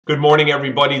Good morning,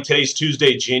 everybody. Today's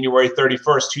Tuesday, January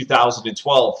 31st,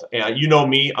 2012. You know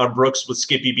me, I'm Brooks with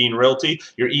SkippyBean Realty,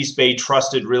 your East Bay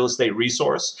trusted real estate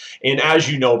resource. And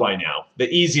as you know by now, the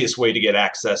easiest way to get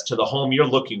access to the home you're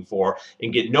looking for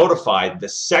and get notified the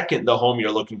second the home you're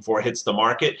looking for hits the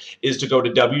market is to go to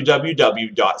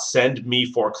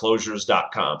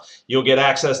www.sendmeforeclosures.com. You'll get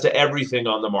access to everything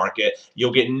on the market.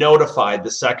 You'll get notified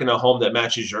the second a home that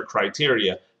matches your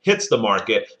criteria hits the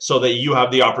market so that you have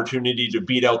the opportunity to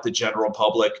beat out the general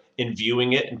public in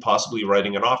viewing it and possibly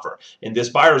writing an offer. In this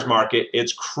buyer's market,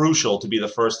 it's crucial to be the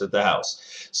first at the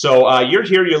house. So you're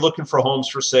here, you're looking for homes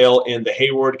for sale in the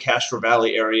Hayward, Castro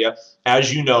Valley area.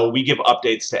 As you know, we give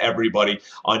updates to everybody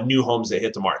on new homes that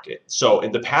hit the market. So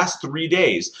in the past 3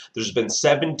 days, there's been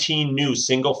 17 new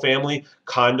single-family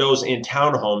condos and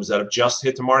townhomes that have just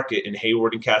hit the market in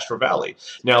Hayward and Castro Valley.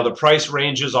 Now, the price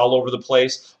ranges all over the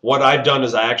place. What I've done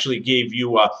is I actually gave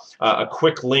you a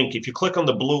quick link. If you click on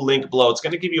the blue link below, it's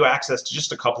going to give you access to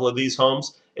just a couple of these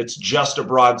homes. It's just a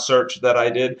broad search that I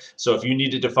did. So if you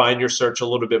need to define your search a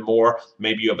little bit more,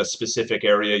 maybe you have a specific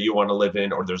area you want to live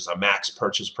in or there's a max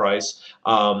purchase price,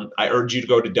 I urge you to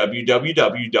go to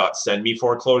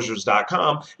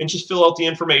www.sendmeforeclosures.com and just fill out the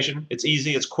information. It's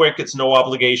easy, it's quick, it's no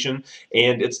obligation,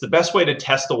 and it's the best way to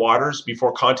test the waters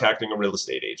before contacting a real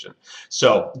estate agent.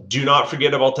 So do not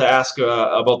forget about to ask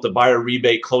about the buyer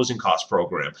rebate closing cost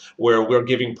program, where we're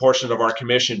giving a portion of our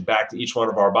commission back to each one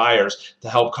of our buyers to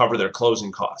help cover their closing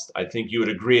costs. I think you would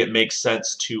agree it makes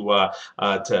sense to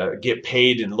get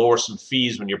paid and lower some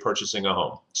fees when you're purchasing a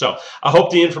home. So I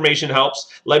hope the information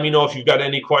helps. Let me know if you've got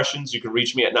any questions. You can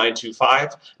reach me at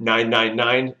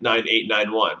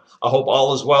 925-999-9891. I hope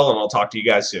all is well, and I'll talk to you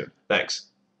guys soon. Thanks.